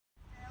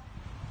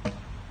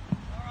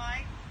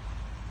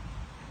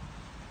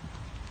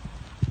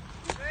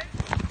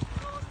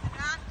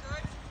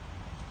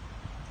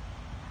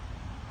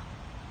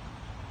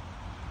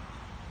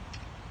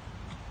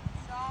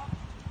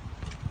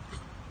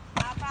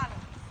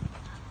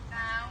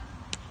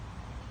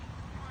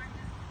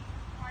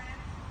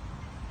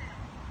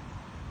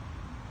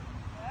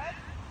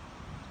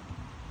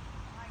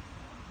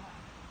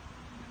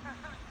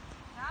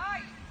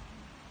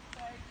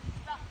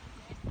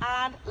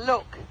turn,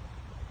 look.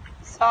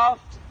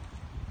 Soft.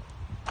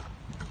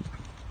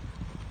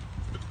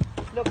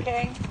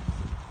 Looking.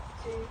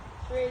 2,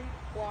 3,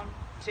 1,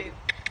 2.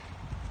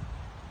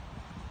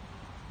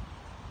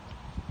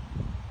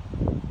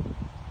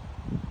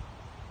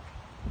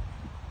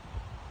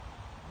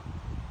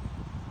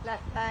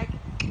 Left leg.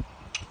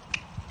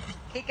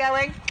 Keep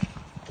going.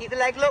 Keep the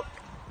leg, look.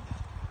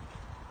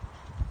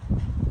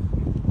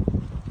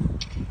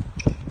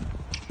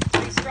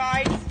 3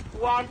 strides.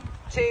 1,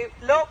 2,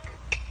 look.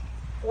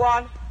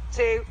 1,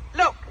 2,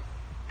 look.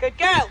 Good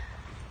girl.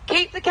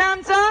 Keep the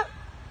canter.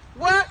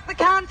 Work the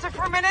canter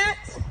for a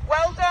minute.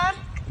 Well done.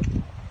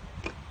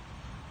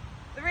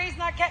 The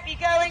reason I kept you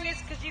going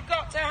is because you've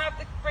got to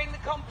bring the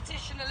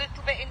competition a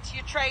little bit into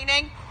your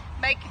training.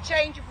 Make a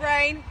change of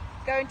rein.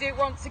 Go and do it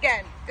once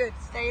again. Good.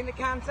 Stay in the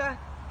canter.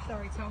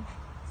 Sorry, Tom.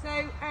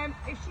 So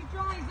if she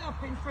dries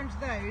up in front of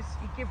those,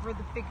 you give her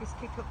the biggest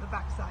kick up the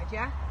backside,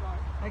 yeah?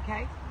 Right.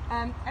 Okay.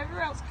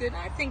 Everywhere else good.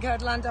 I think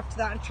I'd land after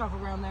that and travel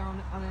around there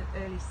on an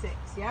early 6,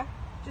 yeah?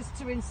 Just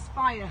to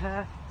inspire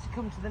her to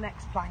come to the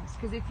next planks.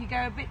 Because if you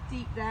go a bit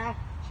deep there,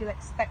 she'll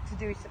expect to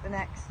do it at the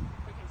next.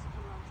 Okay, so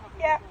come around, travel.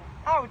 Yeah,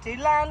 I would do.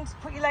 Land,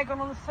 put your leg on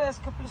the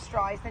first couple of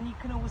strides, then you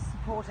can always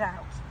support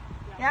out.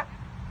 Yeah?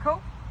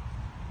 Cool?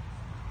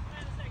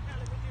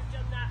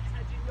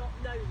 Had you not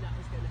known that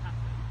was going to happen?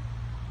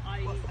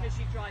 Because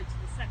you drive to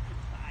the second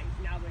plank,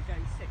 now we're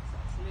going 6,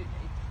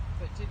 absolutely.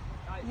 But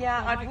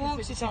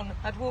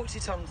I'd walked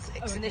it on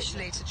 6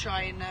 initially to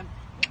try and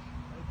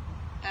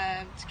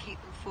to keep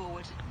them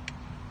forward.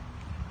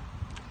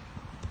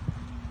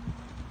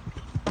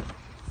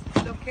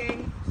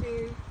 Looking,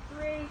 2,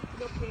 3,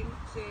 looking,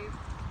 2.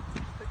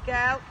 Good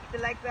girl, keep the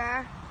leg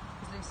there.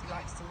 Because Lucy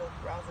likes to look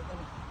rather than,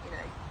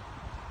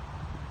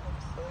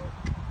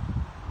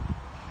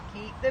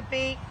 keep the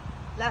beat.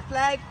 Left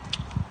leg.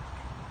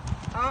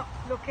 Up,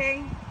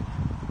 looking.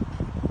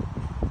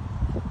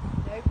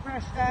 No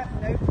pressure,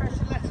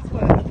 let us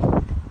work.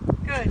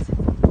 Good.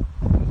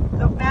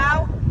 Look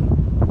now.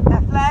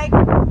 Left leg.